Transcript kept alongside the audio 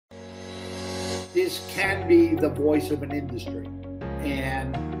this can be the voice of an industry.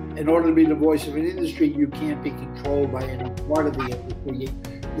 And in order to be the voice of an industry, you can't be controlled by any part of the industry.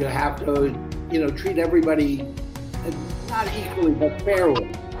 You have to, treat everybody not equally, but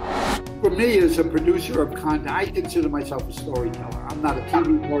fairly. For me, as a producer of content, I consider myself a storyteller. I'm not a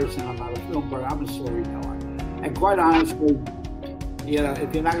TV person, I'm not a film person, I'm a storyteller. And quite honestly,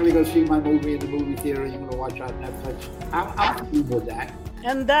 if you're not going to go see my movie in the movie theater, you're going to watch it on Netflix, I'm cool with that.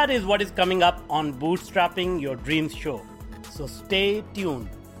 And that is what is coming up on Bootstrapping Your Dreams show. So stay tuned.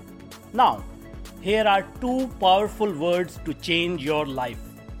 Now, here are two powerful words to change your life.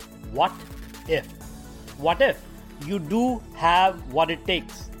 What if? What if you do have what it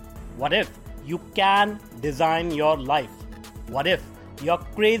takes? What if you can design your life? What if your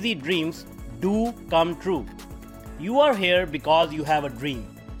crazy dreams do come true? You are here because you have a dream.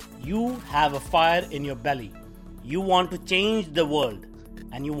 You have a fire in your belly. You want to change the world,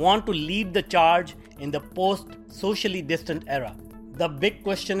 and you want to lead the charge in the post-socially distant era. The big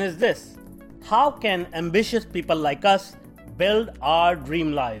question is this: how can ambitious people like us build our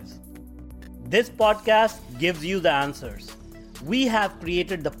dream lives? This podcast gives you the answers. We have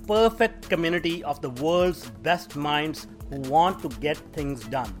created the perfect community of the world's best minds who want to get things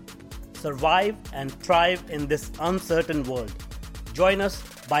done, survive and thrive in this uncertain world. Join us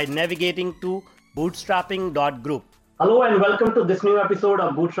by navigating to bootstrapping.group. Hello and welcome to this new episode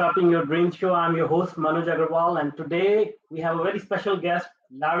of Bootstrapping Your Dreams show. I'm your host Manoj Agarwal, and today we have a very special guest,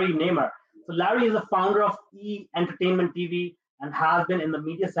 Larry Namer. So Larry is the founder of E Entertainment TV and has been in the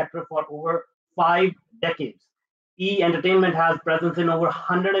media sector for over 5 decades. E Entertainment has presence in over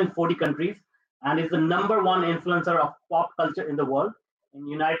 140 countries and is the number one influencer of pop culture in the world. In the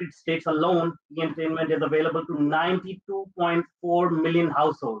United States alone, E Entertainment is available to 92.4 million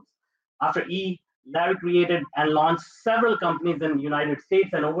households. After E, Larry created and launched several companies in the United States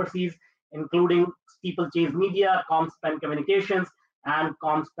and overseas, including Steeplechase Media, Comspan Communications, and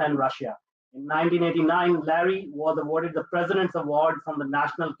Comspan Russia. In 1989, Larry was awarded the President's Award from the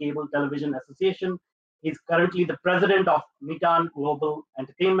National Cable Television Association. He's currently the president of Meetan Global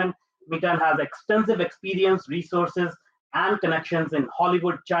Entertainment. Meetan has extensive experience, resources, and connections in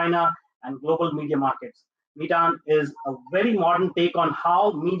Hollywood, China, and global media markets. Meetan is a very modern take on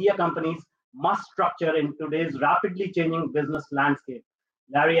how media companies must structure in today's rapidly changing business landscape.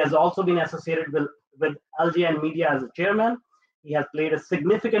 Larry has also been associated with LJN Media as a chairman. He has played a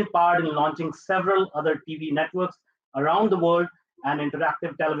significant part in launching several other TV networks around the world and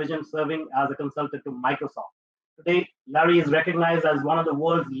interactive television, serving as a consultant to Microsoft. Today, Larry is recognized as one of the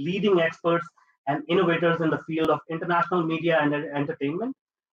world's leading experts and innovators in the field of international media and entertainment.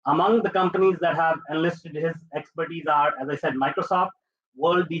 Among the companies that have enlisted his expertise are, as I said, Microsoft,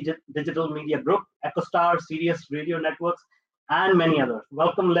 World Digital Media Group, EchoStar, Sirius Radio Networks, and many others.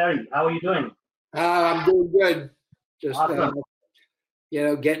 Welcome, Larry. How are you doing? I'm doing good. Just, awesome.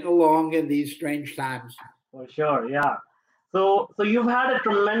 Getting along in these strange times. For sure, yeah. So you've had a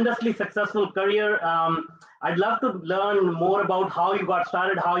tremendously successful career. I'd love to learn more about how you got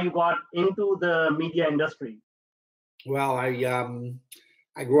started, how you got into the media industry. Well, I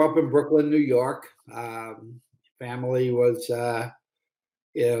grew up in Brooklyn, New York. Family was,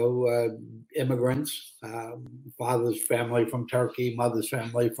 immigrants. Father's family from Turkey, mother's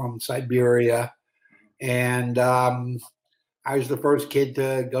family from Siberia, and I was the first kid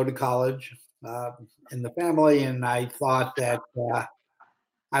to go to college in the family, and I thought that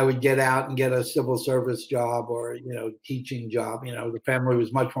I would get out and get a civil service job or, teaching job. The family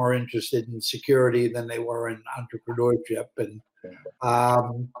was much more interested in security than they were in entrepreneurship. And,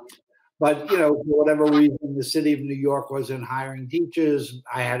 but, for whatever reason, the city of New York wasn't hiring teachers.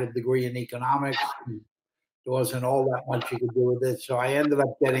 I had a degree in economics. There wasn't all that much you could do with it. So I ended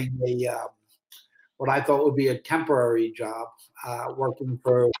up getting what I thought would be a temporary job, working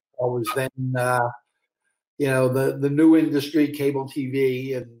for what was then, the new industry, cable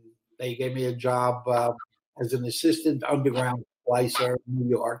TV, and they gave me a job as an assistant underground splicer in New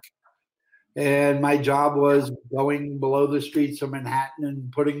York. And my job was going below the streets of Manhattan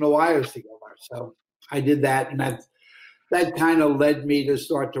and putting the wires together. So I did that, and that kind of led me to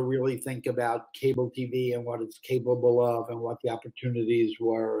start to really think about cable TV and what it's capable of and what the opportunities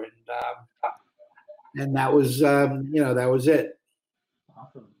were. And that was, that was it.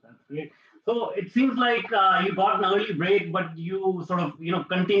 Awesome. That's great. So it seems like you got an early break, but you sort of,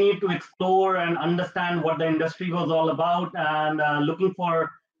 continued to explore and understand what the industry was all about and looking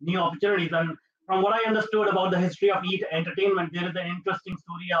for new opportunities. And from what I understood about the history of E Entertainment, there is an interesting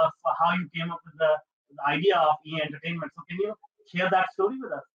story of how you came up with the idea of E Entertainment. So can you share that story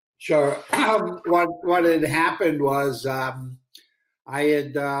with us? Sure. What had happened was I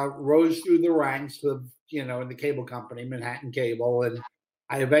had rose through the ranks of, in the cable company, Manhattan Cable, and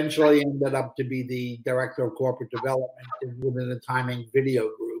I eventually ended up to be the director of corporate development within the Timing Video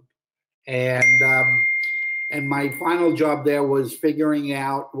Group. And my final job there was figuring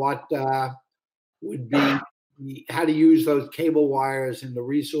out what would be how to use those cable wires and the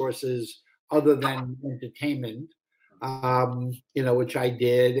resources other than entertainment, which I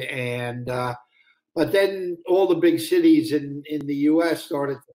did. And but then all the big cities in the U.S.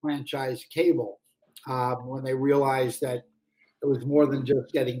 started to franchise cable when they realized that it was more than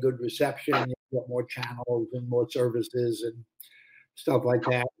just getting good reception. You get more channels and more services and stuff like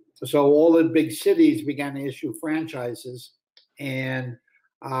that. So all the big cities began to issue franchises, and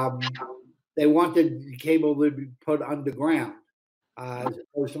they wanted cable to be put underground as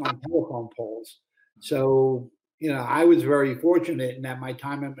opposed to on telephone poles. So, I was very fortunate in that my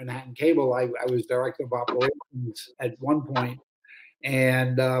time at Manhattan Cable, I was director of operations at one point,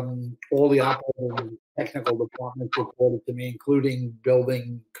 and all the operating technical departments reported to me, including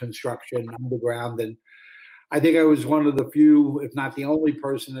building, construction, underground. And I think I was one of the few, if not the only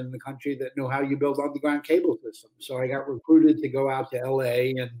person in the country that knew how you build underground cable systems. So I got recruited to go out to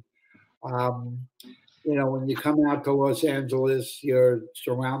LA, and when you come out to Los Angeles, you're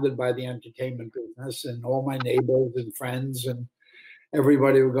surrounded by the entertainment business, and all my neighbors and friends and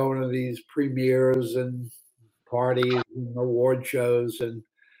everybody were going to these premieres and parties and award shows and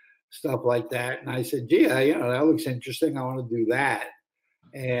stuff like that. And I said, gee, that looks interesting. I want to do that.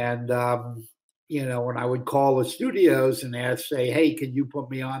 And, when I would call the studios and say, hey, can you put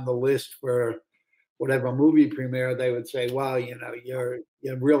me on the list for whatever movie premiere, they would say, well, you're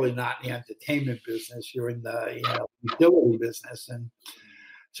really not in the entertainment business. You're in the utility business. And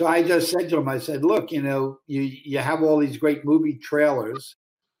so I just said to them, I said, look, you have all these great movie trailers,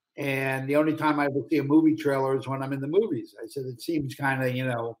 and the only time I ever see a movie trailer is when I'm in the movies. I said, it seems kind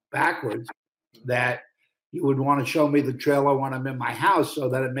of, backwards that you would want to show me the trailer when I'm in my house so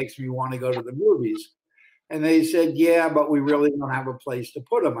that it makes me want to go to the movies. And they said, yeah, but we really don't have a place to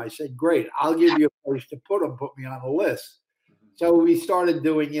put them. I said, great, I'll give you a place to put them. Put me on the list. So we started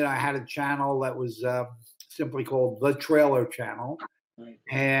doing, I had a channel that was simply called The Trailer Channel.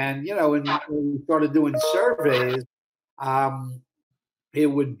 And, when we started doing surveys, it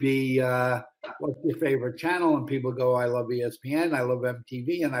would be, what's your favorite channel? And people go, I love ESPN, I love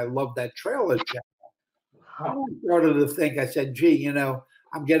MTV, and I love that trailer channel. I started to think, I said, gee,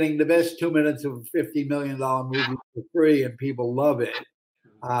 I'm getting the best 2 minutes of a $50 million movie for free, and people love it.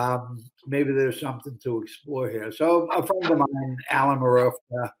 Maybe there's something to explore here. So a friend of mine, Alan Maruf,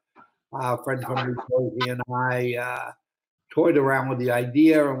 a friend from New Jersey, and I toyed around with the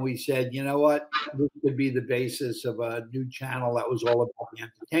idea, and we said, you know what, this could be the basis of a new channel that was all about the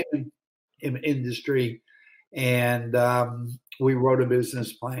entertainment industry. And we wrote a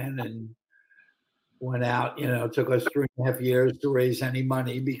business plan and went out. It took us 3.5 years to raise any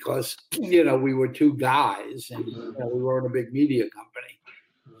money because, we were two guys, and we were in a big media company.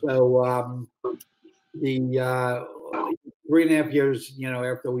 So the 3.5 years,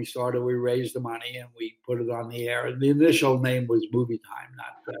 after we started, we raised the money and we put it on the air. And the initial name was Movie Time,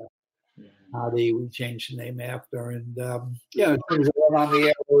 not we changed the name after. And as soon as it went on the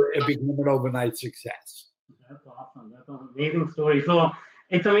air, it became an overnight success. That's awesome. That's an amazing story. So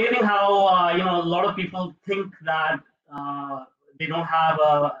it's amazing how a lot of people think that they don't have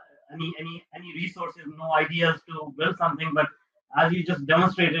any resources, no ideas to build something. But as you just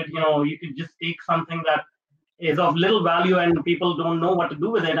demonstrated, you could just take something that is of little value and people don't know what to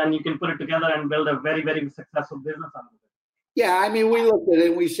do with it, and you can put it together and build a very, very successful business out of it. Yeah, I mean, we looked at it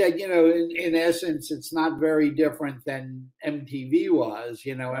and we said, in essence, it's not very different than MTV was.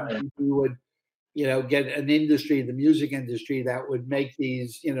 MTV would, get an industry, the music industry, that would make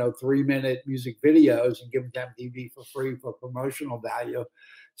these, 3-minute music videos and give them to MTV for free for promotional value.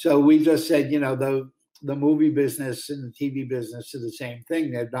 So we just said, the movie business and the TV business are the same thing.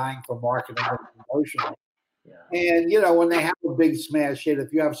 They're dying for marketing and promotion. Yeah. And, when they have a big smash hit,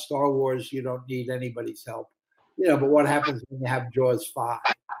 if you have Star Wars, you don't need anybody's help. But what happens when you have Jaws 5?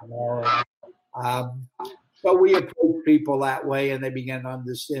 But we approached people that way, and they began to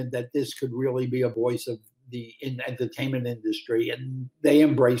understand that this could really be a voice of the entertainment industry, and they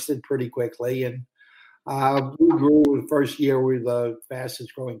embraced it pretty quickly. And we grew. The first year, we were the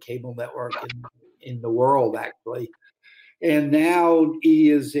fastest growing cable network in the world, actually. And now E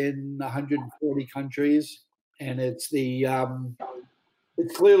is in 140 countries, and it's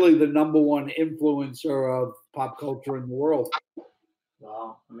it's clearly the number one influencer of pop culture in the world.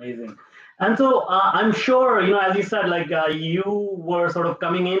 Wow, amazing. And so I'm sure, as you said, you were sort of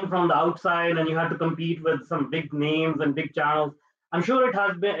coming in from the outside and you had to compete with some big names and big channels. I'm sure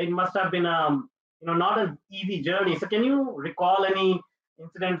it must have been not an easy journey. So can you recall any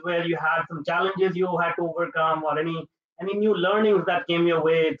incidents where you had some challenges you had to overcome, or any new learnings that came your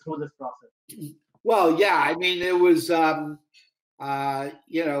way through this process? Well, yeah, I mean, it was, all the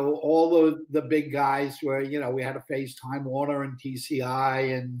big guys were, we had to face Time Warner and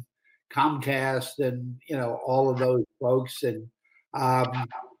TCI and Comcast and, all of those folks. And,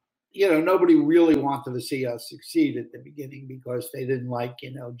 nobody really wanted to see us succeed at the beginning because they didn't like,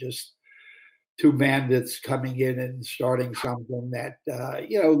 just two bandits coming in and starting something that,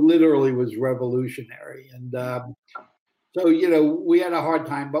 literally was revolutionary. And so, we had a hard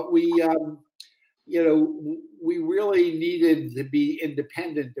time, but we really needed to be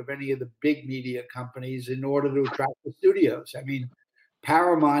independent of any of the big media companies in order to attract the studios. I mean,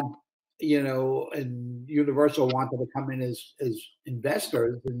 Paramount, and Universal wanted to come in as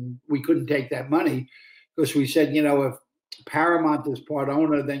investors, and we couldn't take that money because we said, if Paramount is part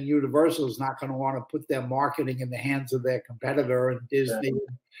owner, then Universal is not going to want to put their marketing in the hands of their competitor and Disney.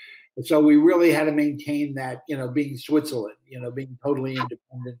 And so we really had to maintain that, being Switzerland, being totally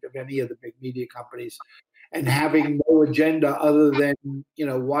independent of any of the big media companies and having no agenda other than,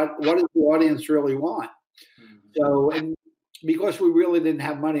 what does the audience really want? So, and because we really didn't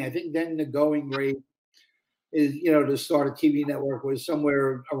have money, I think then the going rate is, to start a TV network was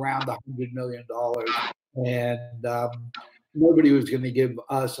somewhere around $100 million. And nobody was going to give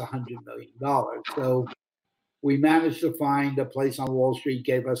us $100 million. So we managed to find a place on Wall Street,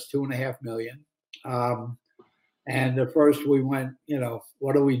 gave us $2.5 million. And at first we went,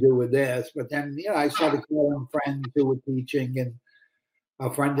 what do we do with this? But then, I started calling friends who were teaching, and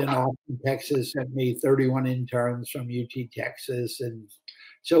a friend in Austin, Texas sent me 31 interns from UT Texas. And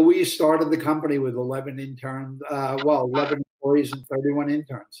so we started the company with 11 interns, 11 employees and 31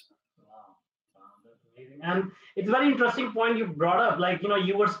 interns. And it's a very interesting point you brought up. Like,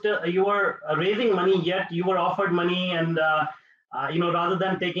 you were raising money, yet you were offered money, and rather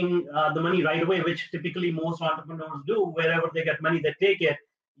than taking the money right away, which typically most entrepreneurs do, wherever they get money, they take it.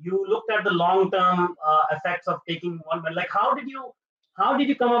 You looked at the long-term effects of taking one. Like, how did you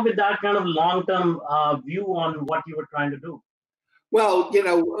come up with that kind of long-term view on what you were trying to do? Well,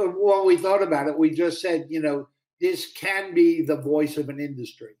 when we thought about it, we just said, this can be the voice of an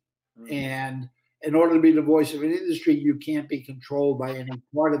industry, and in order to be the voice of an industry, you can't be controlled by any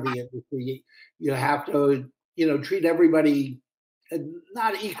part of the industry. You have to, treat everybody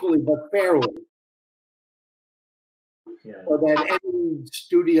not equally, but fairly. Yeah. So that any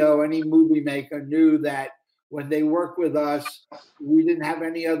studio, any movie maker knew that when they worked with us, we didn't have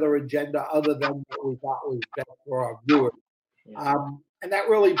any other agenda other than what we thought was best for our viewers. Yeah. And that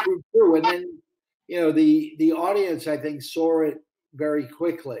really proved true. And then, the audience, I think, saw it very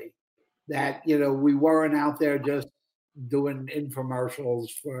quickly. That, we weren't out there just doing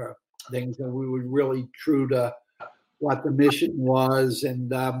infomercials for things, and we were really true to what the mission was. And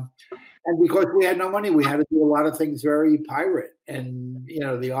because we had no money, we had to do a lot of things very pirate. And,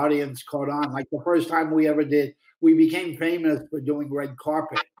 the audience caught on. Like the first time we ever did, we became famous for doing red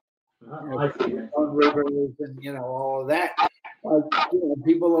carpet. On rivers and, all of that.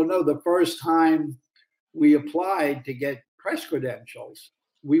 People don't know the first time we applied to get press credentials,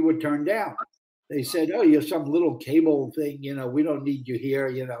 we were turned down. They said, "Oh, you're some little cable thing. We don't need you here.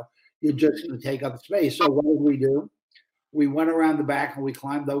 You're just going to take up space." So what did we do? We went around the back and we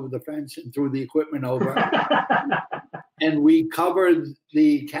climbed over the fence and threw the equipment over, and we covered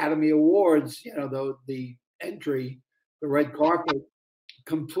the Academy Awards. The entry, the red carpet,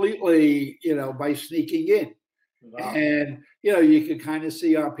 completely. By sneaking in. Wow. And, you could kind of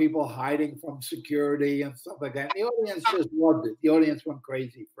see our people hiding from security and stuff like that. And the audience just loved it. The audience went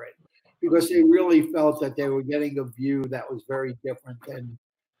crazy for it because they really felt that they were getting a view that was very different than,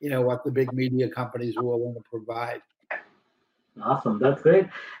 what the big media companies were willing to provide. Awesome. That's great.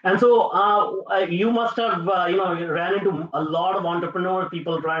 And so you must have, ran into a lot of entrepreneur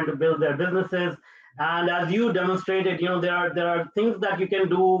people trying to build their businesses. And as you demonstrated, there are things that you can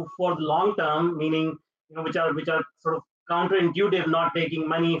do for the long term, meaning, which are sort of counterintuitive, not taking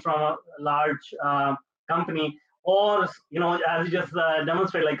money from a large company, or as you just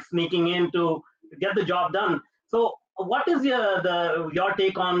demonstrate, like sneaking in to get the job done. So, what is your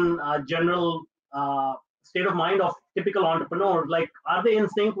take on general state of mind of typical entrepreneurs? Like, are they in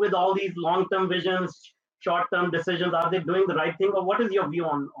sync with all these long-term visions, short-term decisions? Are they doing the right thing, or what is your view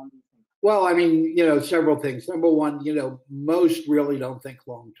on these things? Well, I mean, several things. Number one, most really don't think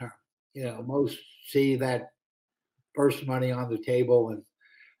long-term. Most see that first money on the table and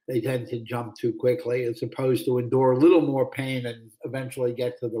they tend to jump too quickly as opposed to endure a little more pain and eventually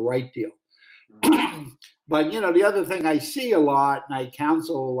get to the right deal. But, the other thing I see a lot, and I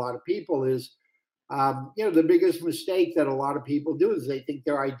counsel a lot of people, is, the biggest mistake that a lot of people do is they think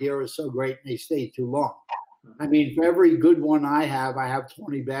their idea is so great and they stay too long. I mean, for every good one I have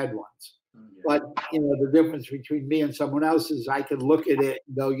 20 bad ones. But, the difference between me and someone else is I could look at it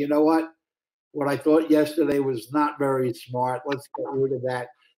and go, you know what I thought yesterday was not very smart. Let's get rid of that.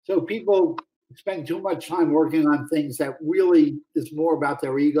 So people spend too much time working on things that really is more about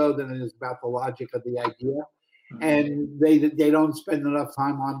their ego than it is about the logic of the idea. And they don't spend enough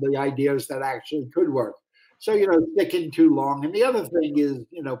time on the ideas that actually could work. So, sticking too long. And the other thing is,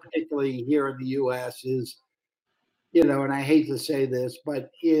 particularly here in the U.S. is, and I hate to say this, but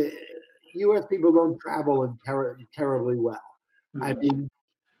U.S. people don't travel terribly well. I mean,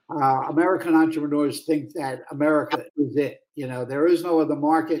 American entrepreneurs think that America is it. There is no other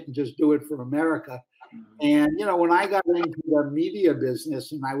market and just do it for America. And, when I got into the media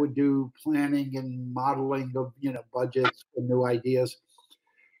business and I would do planning and modeling of, budgets for new ideas,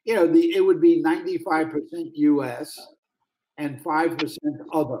 it would be 95% US and 5%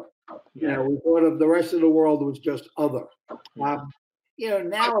 other. We thought of the rest of the world was just other. Now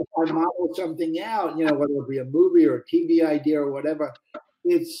if I model something out, whether it be a movie or a TV idea or whatever,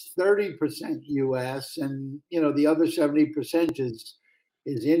 it's 30% US and, the other 70%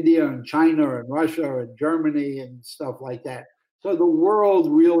 is India and China and Russia and Germany and stuff like that. So the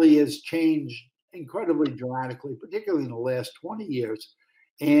world really has changed incredibly dramatically, particularly in the last 20 years.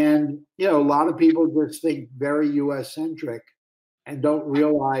 And, a lot of people just think very US centric and don't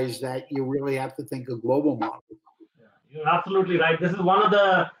realize that you really have to think of global models. Yeah, you're absolutely right. This is one of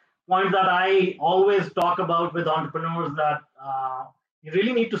the points that I always talk about with entrepreneurs, that you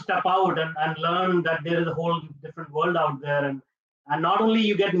really need to step out and learn that there is a whole different world out there. And not only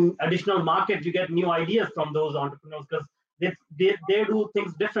you get additional markets, you get new ideas from those entrepreneurs, because they do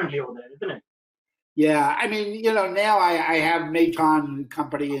things differently over there, isn't it? Yeah, I mean, now I have Meituan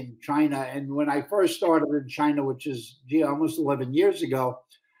company in China. And when I first started in China, which is almost 11 years ago,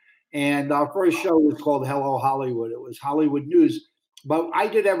 and our first show was called Hello Hollywood. It was Hollywood News. But I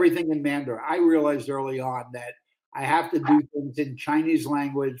did everything in Mandarin. I realized early on that I have to do things in Chinese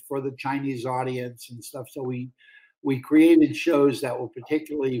language for the Chinese audience and stuff. So we created shows that were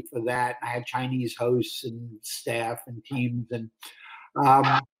particularly for that. I had Chinese hosts and staff and teams, and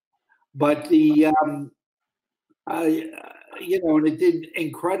but the and it did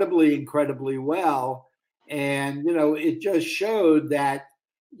incredibly well, and it just showed that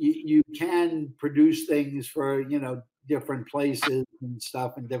you can produce things for different places and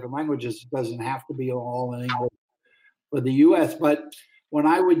stuff in different languages. It doesn't have to be all in English for the U.S. But when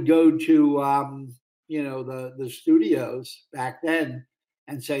I would go to the studios back then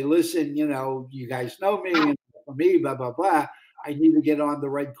and say, listen, you guys know me, and for me, blah, blah, blah, I need to get on the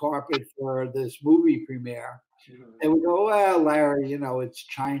red carpet for this movie premiere. They would go, well, Larry, it's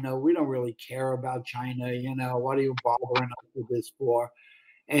China. We don't really care about China. What are you bothering us with this for?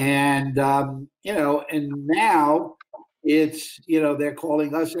 And, and now it's, they're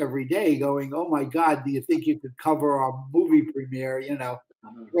calling us every day going, oh, my God, do you think you could cover our movie premiere,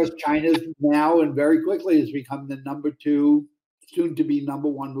 because China's now and very quickly has become the number 2, soon to be number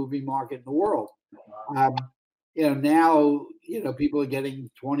 1 movie market in the world. Now, people are getting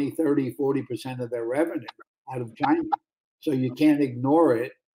 20, 30, 40% of their revenue out of China. So you can't ignore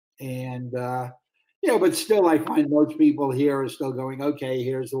it. And, but still, I find most people here are still going, okay,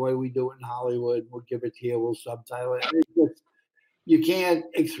 here's the way we do it in Hollywood. We'll give it to you. We'll subtitle it. It's just, you can't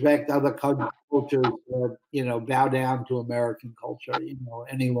expect other cultures to, bow down to American culture,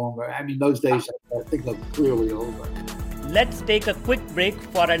 any longer. I mean, those days, I think, are clearly over. Let's take a quick break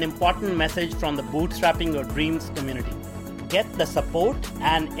for an important message from the Bootstrapping Your Dreams community. Get the support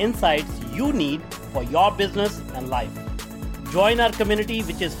and insights you need for your business and life. Join our community,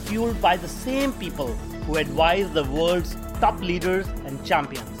 which is fueled by the same people who advise the world's top leaders and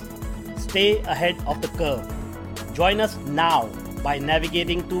champions. Stay ahead of the curve. Join us now by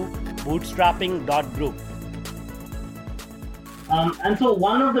navigating to bootstrapping.group. And so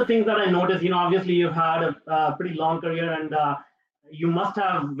one of the things that I noticed, obviously you've had a pretty long career, and you must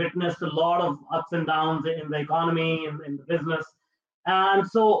have witnessed a lot of ups and downs in the economy, in the business. And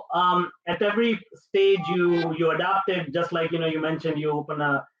so at every stage you adapted, just like, you mentioned you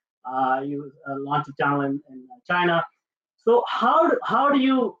launched a channel in China. So how do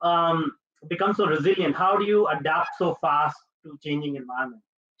you become so resilient? How do you adapt so fast to changing environment?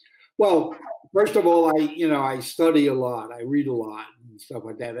 Well, first of all, I study a lot. I read a lot and stuff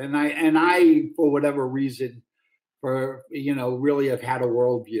like that. And I for whatever reason, really have had a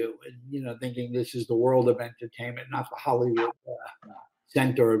worldview and, thinking this is the world of entertainment, not the Hollywood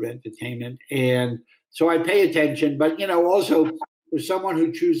center of entertainment. And so I pay attention, but, also for someone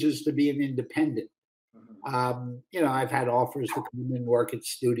who chooses to be an independent, I've had offers to come and work at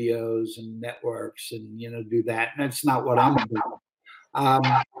studios and networks and, do that. And that's not what I'm doing.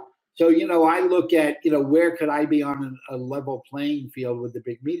 So, I look at, where could I be on a level playing field with the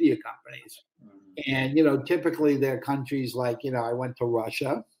big media companies? And, typically there are countries like, I went to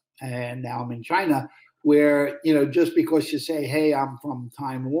Russia and now I'm in China where, just because you say, hey, I'm from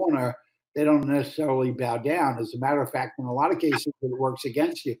Time Warner, they don't necessarily bow down. As a matter of fact, in a lot of cases, it works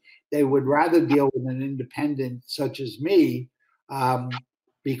against you. They would rather deal with an independent such as me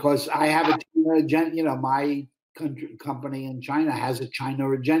because I have a agenda. My company in China has a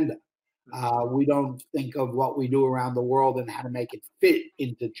China agenda. We don't think of what we do around the world and how to make it fit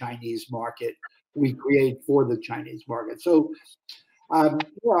into Chinese market. We create for the Chinese market. So, I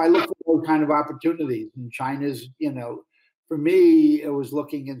look for those kind of opportunities. And China's, for me, it was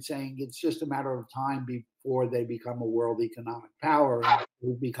looking and saying it's just a matter of time before they become a world economic power and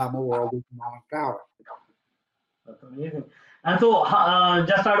we become a world economic power. That's amazing. And so,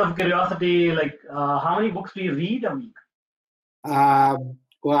 just out of curiosity, like, how many books do you read a week?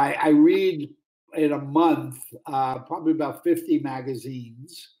 Well, I read in a month probably about 50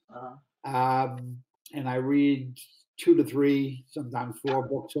 magazines. And I read 2 to 3, sometimes 4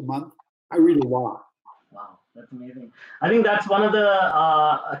 books a month. I read a lot. Wow, that's amazing. I think that's one of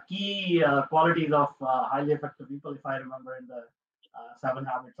the key qualities of highly effective people, if I remember in the 7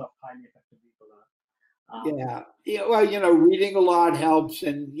 Habits of Highly Effective People. Yeah. Well, reading a lot helps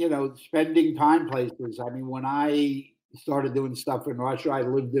and, spending time places. I mean, when I started doing stuff in Russia, I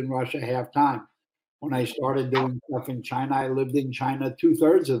lived in Russia half time. When I started doing stuff in China, I lived in China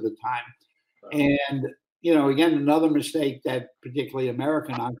 2/3 of the time. And, again, another mistake that particularly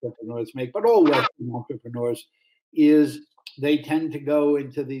American entrepreneurs make, but all Western entrepreneurs, is they tend to go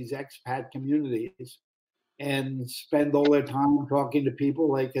into these expat communities and spend all their time talking to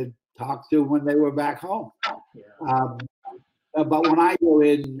people they could talk to when they were back home. But when I go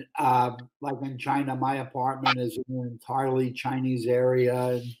in, like in China, my apartment is in an entirely Chinese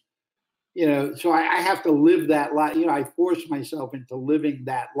area. And, so I have to live that life. I force myself into living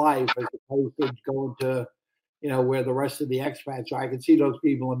that life as opposed to going to, where the rest of the expats are. I can see those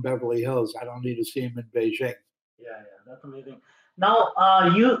people in Beverly Hills. I don't need to see them in Beijing. Yeah, that's amazing. Now,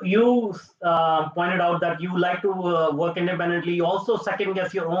 you pointed out that you like to work independently. You also second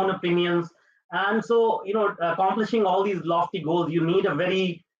guess your own opinions. And so, accomplishing all these lofty goals, you need a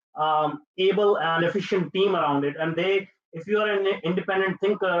very able and efficient team around it. And if you are an independent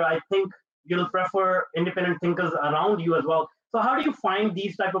thinker, I think you'll prefer independent thinkers around you as well. So how do you find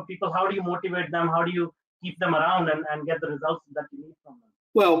these type of people? How do you motivate them? How do you keep them around and get the results that you need from them?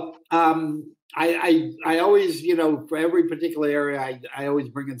 Well, I always, for every particular area, I always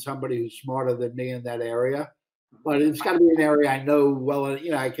bring in somebody who's smarter than me in that area. But it's got to be an area I know well.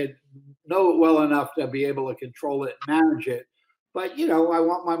 I could know it well enough to be able to control it and manage it. But, I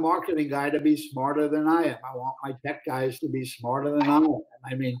want my marketing guy to be smarter than I am. I want my tech guys to be smarter than I am.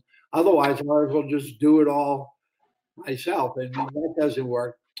 I mean, otherwise, I might as well just do it all myself. And that doesn't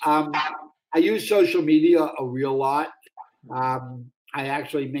work. I use social media a real lot. I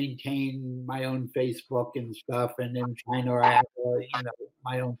actually maintain my own Facebook and stuff. And in China, I have,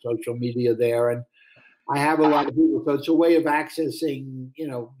 my own social media there. And I have a lot of people. So it's a way of accessing,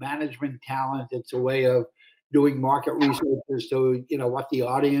 management talent. It's a way of doing market research as to, what the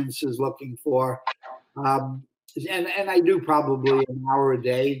audience is looking for. And I do probably an hour a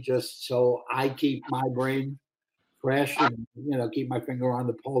day just so I keep my brain fresh and, keep my finger on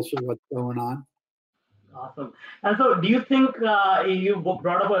the pulse of what's going on. Awesome. And so do you think you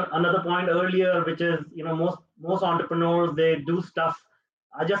brought up another point earlier, which is, most entrepreneurs, they do stuff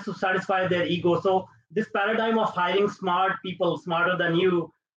just to satisfy their ego. So this paradigm of hiring smart people, smarter than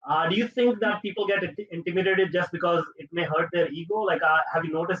you, do you think that people get intimidated just because it may hurt their ego? Like, have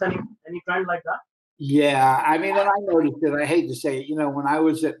you noticed any trend like that? Yeah, I mean, and I noticed it. I hate to say it. When I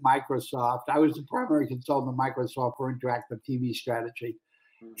was at Microsoft, I was the primary consultant of Microsoft for interactive TV strategy.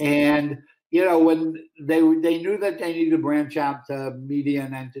 Mm-hmm. And, when they knew that they needed to branch out to media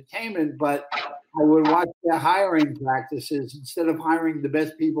and entertainment, but I would watch their hiring practices. Instead of hiring the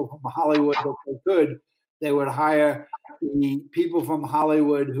best people from Hollywood that they could, they would hire the people from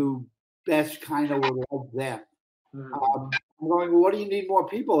Hollywood who best kind of would like them. Mm-hmm. I'm going, well, what do you need more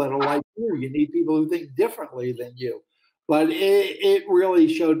people that are like you? You need people who think differently than you. But it really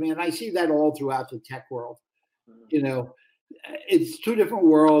showed me, and I see that all throughout the tech world. Mm-hmm. It's two different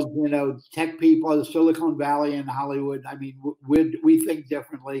worlds. Tech people, Silicon Valley and Hollywood. I mean, we think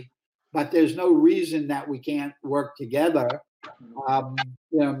differently, but there's no reason that we can't work together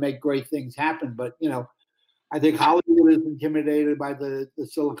make great things happen. But, I think Hollywood is intimidated by the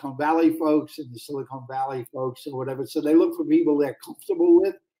Silicon Valley folks and the Silicon Valley folks or whatever. So they look for people they're comfortable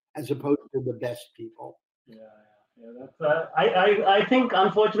with as opposed to the best people. That's, I think,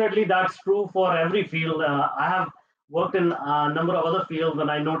 unfortunately, that's true for every field. I have worked in a number of other fields, and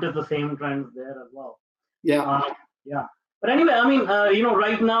I noticed the same trends there as well. Yeah. But anyway, I mean,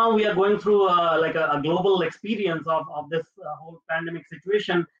 right now we are going through a global experience of this whole pandemic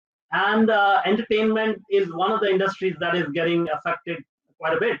situation, and entertainment is one of the industries that is getting affected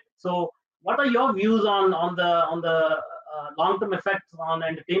quite a bit. So, what are your views on the long-term effects on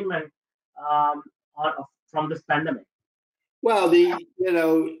entertainment from this pandemic? Well,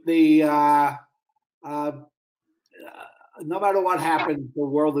 no matter what happens, the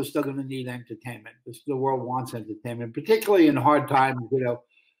world is still going to need entertainment. The world wants entertainment, particularly in hard times.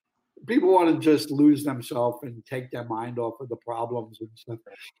 People want to just lose themselves and take their mind off of the problems and stuff.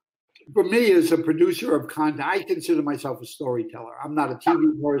 For me, as a producer of content, I consider myself a storyteller. I'm not a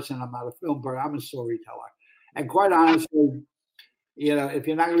TV person. I'm not a film person. I'm a storyteller. And quite honestly, if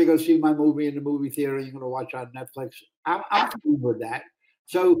you're not going to go see my movie in the movie theater, you're going to watch on Netflix. I'm fine with that.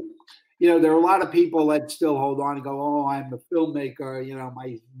 So, there are a lot of people that still hold on and go, "Oh, I'm a filmmaker.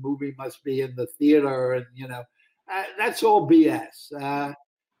 My movie must be in the theater," and that's all BS.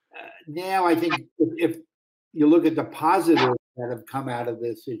 Now, I think if you look at the positives that have come out of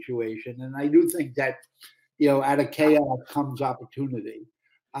this situation, and I do think that out of chaos comes opportunity.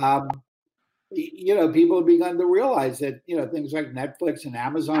 People have begun to realize that things like Netflix and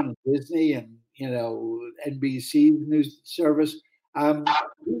Amazon and Disney and NBC's news service.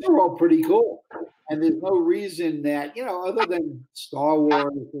 These are all pretty cool. And there's no reason that, other than Star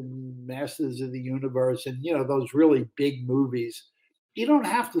Wars and Masters of the Universe and, those really big movies, you don't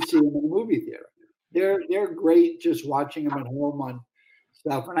have to see them in a movie theater. They're great just watching them at home on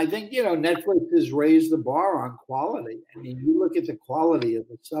stuff. And I think, Netflix has raised the bar on quality. I mean, you look at the quality of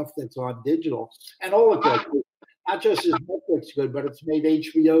the stuff that's on digital and all of that. Not just is Netflix good, but it's made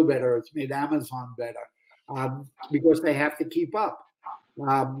HBO better. It's made Amazon better. Because they have to keep up.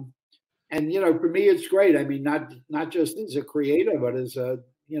 And, for me, it's great. I mean, not just as a creator, but as a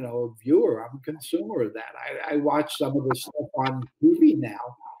viewer. I'm a consumer of that. I watch some of the stuff on TV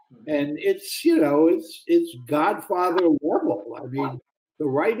now, and it's Godfather level. I mean, the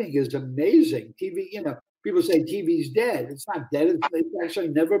writing is amazing. TV, people say TV's dead. It's not dead. It's actually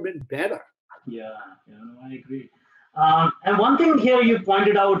never been better. Yeah, I agree. And one thing here you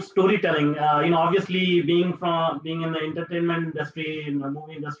pointed out, storytelling. Obviously being in the entertainment industry, in the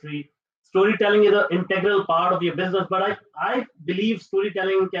movie industry, storytelling is an integral part of your business. But I believe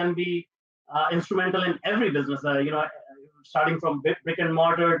storytelling can be instrumental in every business. Starting from brick and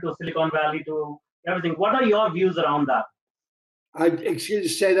mortar to Silicon Valley to everything. What are your views around that?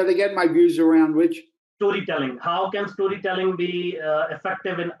 Say that again. My views around which? Storytelling. How can storytelling be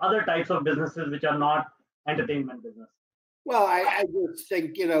effective in other types of businesses which are not entertainment business? Well, I just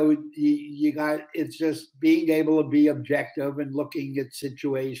think, you got, it's just being able to be objective and looking at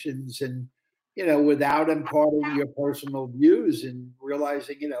situations and, without imparting your personal views and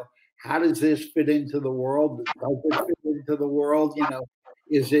realizing, how does this fit into the world? Does it fit into the world?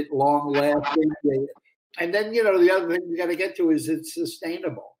 Is it long lasting? And then, the other thing you got to get to is it's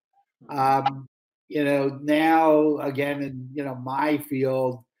sustainable. Now again, in, my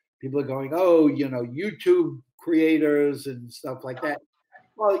field, people are going, oh, YouTube creators and stuff like that.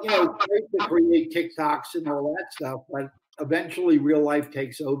 Well, it's great to create TikToks and all that stuff, but eventually real life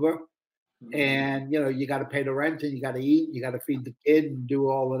takes over. And, you got to pay the rent and you got to eat, you got to feed the kid and do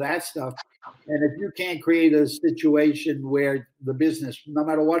all of that stuff. And if you can't create a situation where the business, no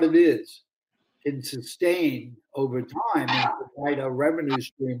matter what it is, can sustain over time and provide a revenue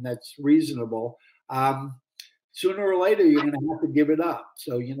stream that's reasonable, sooner or later, you're going to have to give it up.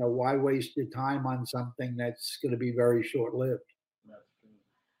 So, why waste your time on something that's going to be very short-lived?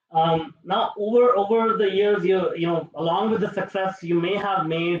 Now, over the years, along with the success, you may have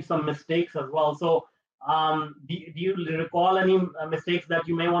made some mistakes as well. So, do you recall any mistakes that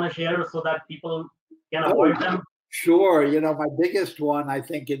you may want to share so that people can avoid them? Sure. My biggest one, I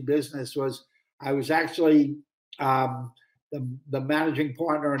think, in business was I was actually the managing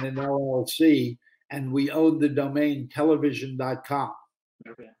partner in an LLC, and we owned the domain television.com,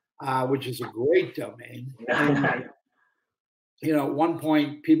 which is a great domain. And, at one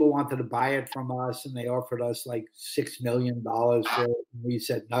point, people wanted to buy it from us, and they offered us like $6 million for it. And we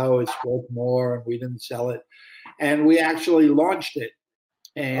said, no, it's worth more, and we didn't sell it. And we actually launched it.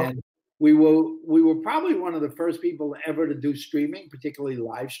 And we were probably one of the first people ever to do streaming, particularly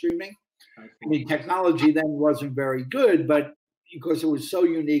live streaming. I mean, technology then wasn't very good, but because it was so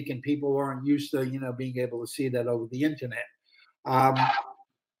unique and people weren't used to, being able to see that over the internet.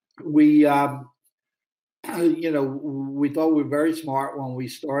 We thought we were very smart when we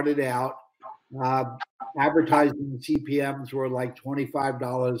started out. Advertising CPMs were like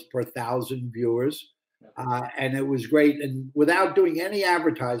 $25 per 1,000 viewers. And it was great. And without doing any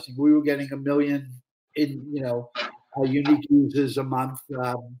advertising, we were getting 1 million unique users a month,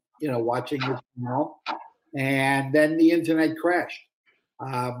 watching the channel. And then the internet crashed.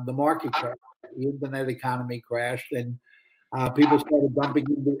 The market crashed. The internet economy crashed. And people started dumping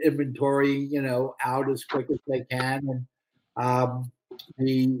inventory, out as quick as they can. And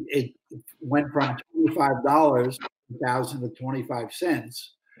it went from $25 to 25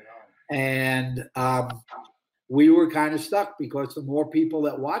 cents. And we were kind of stuck because the more people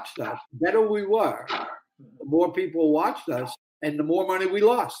that watched us, the better we were. The more people watched us, and the more money we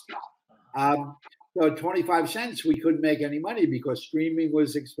lost. So at 25 cents, we couldn't make any money because streaming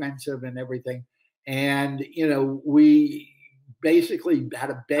was expensive and everything. And, we basically had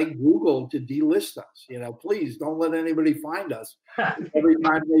to beg Google to delist us. Please don't let anybody find us. Every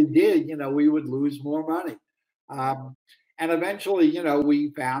time they did, we would lose more money. And eventually,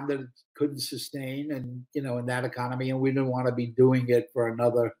 we found that it couldn't sustain and, in that economy, and we didn't want to be doing it for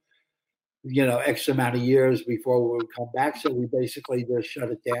another, X amount of years before we would come back. So we basically just shut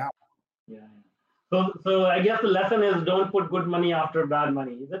it down. Yeah. So I guess the lesson is don't put good money after bad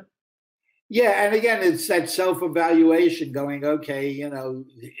money, is it? Yeah. And again, it's that self-evaluation going, okay,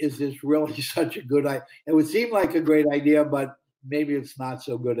 is this really such a good idea? It would seem like a great idea, but maybe it's not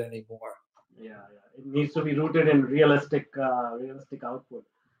so good anymore. Yeah. It needs to be rooted in realistic output.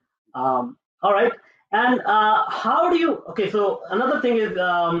 All right. And how do you, okay, so another thing is,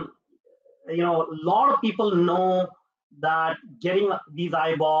 a lot of people know that getting these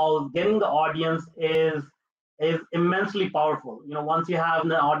eyeballs, getting the audience is immensely powerful. Once you have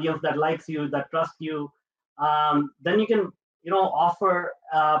an audience that likes you, that trusts you, then you can, offer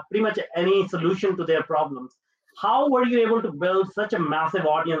pretty much any solution to their problems. How were you able to build such a massive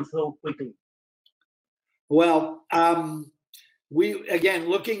audience so quickly? Well,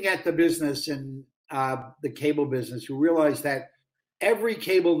 looking at the business and the cable business, we realized that every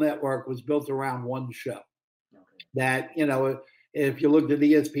cable network was built around one show. Okay. That, if you looked at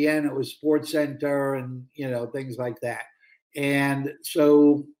ESPN, it was SportsCenter and, things like that. And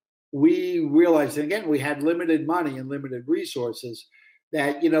so we realized, and again, we had limited money and limited resources,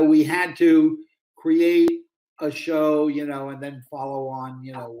 that, we had to create a show, and then follow on,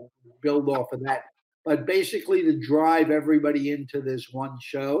 build off of that. But basically to drive everybody into this one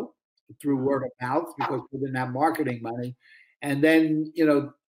show through word of mouth, because we didn't have marketing money. And then,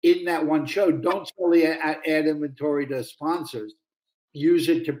 in that one show, don't solely add inventory to sponsors. Use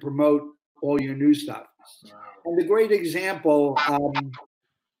it to promote all your new stuff. Wow. And the great example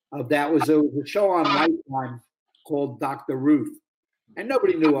of that was a show on Lifetime called Dr. Ruth. And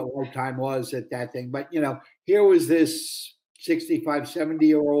nobody knew what Lifetime was at that thing. But, here was this 65,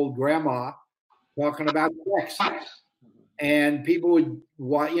 70-year-old grandma talking about sex. And people would,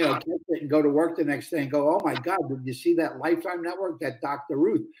 catch it and go to work the next day and go, oh, my God, did you see that Lifetime network, that Dr.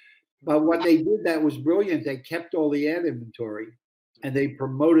 Ruth? But what they did that was brilliant. They kept all the ad inventory and they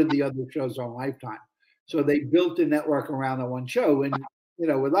promoted the other shows on Lifetime. So they built a network around the one show. And,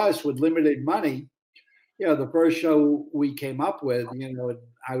 with us, with limited money, the first show we came up with, and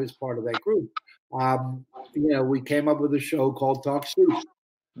I was part of that group, we came up with a show called Talk Soup.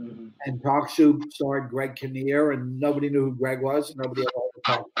 Mm-hmm. And Talk Soup starred Greg Kinnear, and nobody knew who Greg was, and nobody ever heard of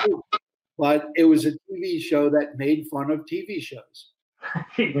Talk Soup. But it was a TV show that made fun of TV shows.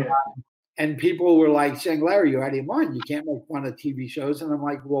 Yeah. And people were like saying, Larry, you're out of your mind. You can't make fun of TV shows. And I'm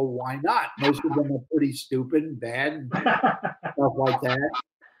like, well, why not? Most of them are pretty stupid and bad and stuff like that.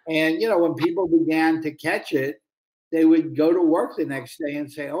 And, when people began to catch it, they would go to work the next day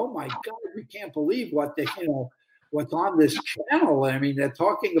and say, oh, my God, we can't believe what what's on this channel. I mean, they're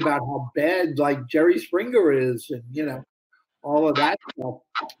talking about how bad like Jerry Springer is and, all of that stuff.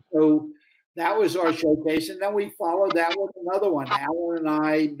 So that was our showcase. And then we followed that with another one. Alan and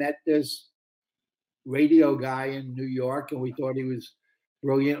I met this radio guy in New York, and we thought he was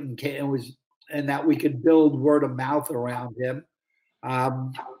brilliant and that we could build word of mouth around him.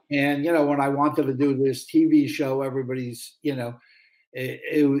 And, when I wanted to do this TV show, everybody's,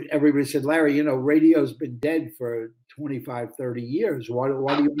 everybody said, Larry, radio's been dead for 25, 30 years. Why do you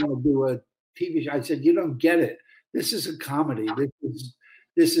want to do a TV show? I said, you don't get it. This is a comedy.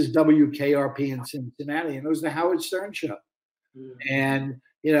 This is WKRP in Cincinnati. And it was the Howard Stern show. Mm-hmm. And,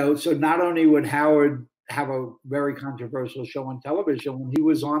 so not only would Howard have a very controversial show on television, when he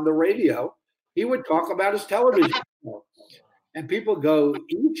was on the radio, he would talk about his television show. And people go,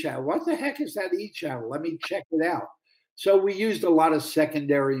 E-channel, what the heck is that E-channel? Let me check it out. So we used a lot of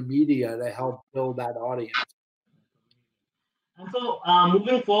secondary media to help build that audience. And so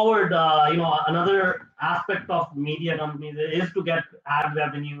moving forward, another aspect of media companies is to get ad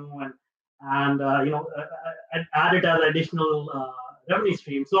revenue and add it as additional revenue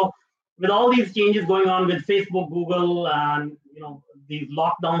stream. So with all these changes going on with Facebook, Google, and these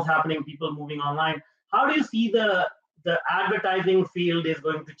lockdowns happening, people moving online, how do you see the advertising field is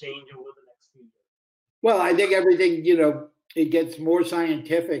going to change over the next few years? Well, I think everything, it gets more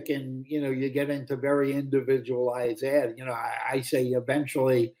scientific, and you get into very individualized ad. I say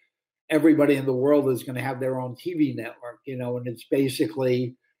eventually everybody in the world is going to have their own TV network, and it's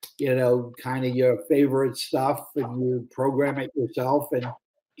basically kind of your favorite stuff, and you program it yourself, and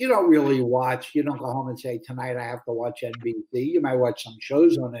you don't really watch. You don't go home and say, tonight I have to watch NBC. You might watch some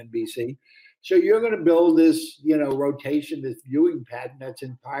shows on NBC. So you're going to build this rotation, this viewing pattern that's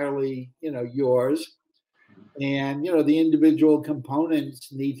entirely yours. And, the individual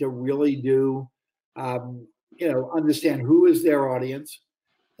components need to really do, understand who is their audience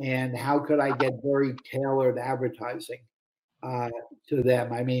and how could I get very tailored advertising to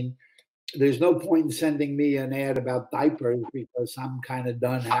them. I mean, there's no point in sending me an ad about diapers because I'm kind of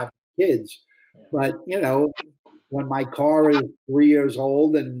done having kids. But, when my car is 3 years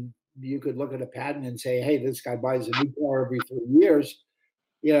old and you could look at a pattern and say, hey, this guy buys a new car every 3 years,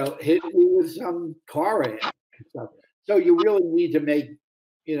 hit me with some car ad and stuff. So you really need to make,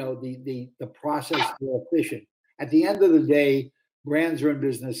 the process more efficient. At the end of the day, brands are in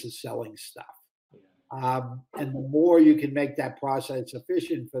business of selling stuff. And the more you can make that process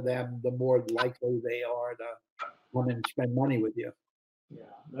efficient for them, the more likely they are to come and spend money with you. Yeah,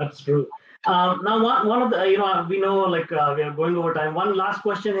 that's true. Now, one of the, we know we are going over time. One last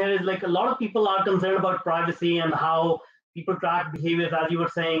question here is a lot of people are concerned about privacy and how people track behaviors. As you were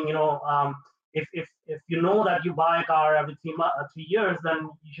saying, if you know that you buy a car every 3 years, then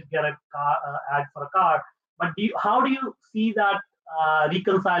you should get a car ad for a car. But how do you see that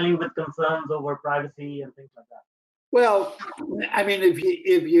reconciling with concerns over privacy and things like that? Well, I mean, if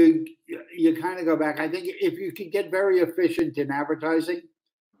you kind of go back, I think if you can get very efficient in advertising,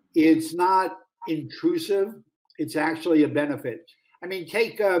 it's not intrusive. It's actually a benefit. I mean,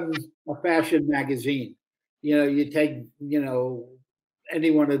 take a fashion magazine. You take,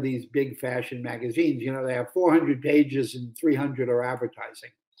 any one of these big fashion magazines, they have 400 pages and 300 are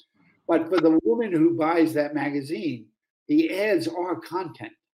advertising. But for the woman who buys that magazine, the ads are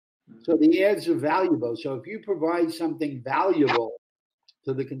content. So the ads are valuable. So if you provide something valuable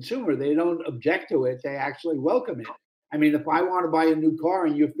to the consumer, they don't object to it. They actually welcome it. I mean, if I want to buy a new car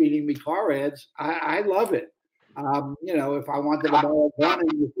and you're feeding me car ads, I love it. If I wanted to buy a gun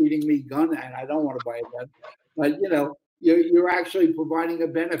and you're feeding me gun ad, I don't want to buy a gun. But, you're actually providing a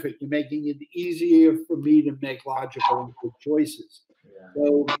benefit. You're making it easier for me to make logical and good choices. Yeah.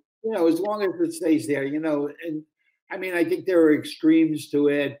 So, as long as it stays there, and I mean, I think there are extremes to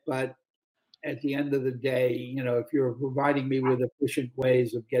it, but at the end of the day, if you're providing me with efficient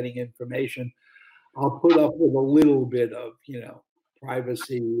ways of getting information, I'll put up with a little bit of,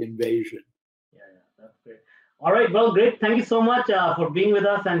 privacy invasion. Yeah, that's great. All right, well, great. Thank you so much for being with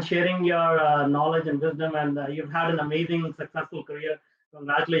us and sharing your knowledge and wisdom. And you've had an amazing, successful career.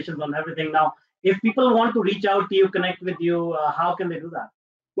 Congratulations on everything. Now, if people want to reach out to you, connect with you, how can they do that?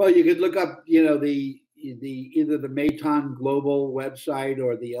 Well, you could look up, either the Maton Global website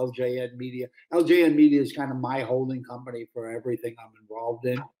or the LJN Media. LJN Media is kind of my holding company for everything I'm involved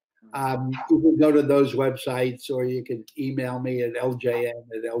in. You can go to those websites, or you can email me at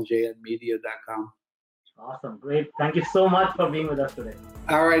ljn@ljnmedia.com. Awesome. Great. Thank you so much for being with us today.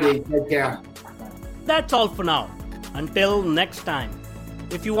 All righty. Take care. That's all for now. Until next time,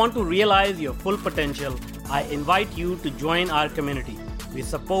 if you want to realize your full potential, I invite you to join our community. We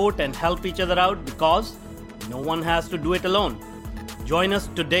support and help each other out because no one has to do it alone. Join us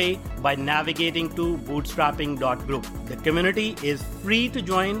today by navigating to bootstrapping.group. The community is free to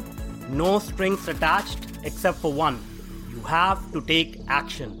join, no strings attached except for one. You have to take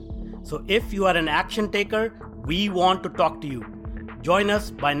action. So if you are an action taker, we want to talk to you. Join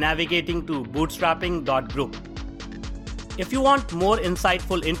us by navigating to bootstrapping.group. If you want more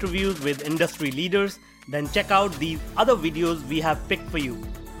insightful interviews with industry leaders, then check out these other videos we have picked for you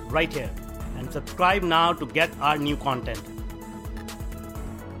right here. And subscribe now to get our new content.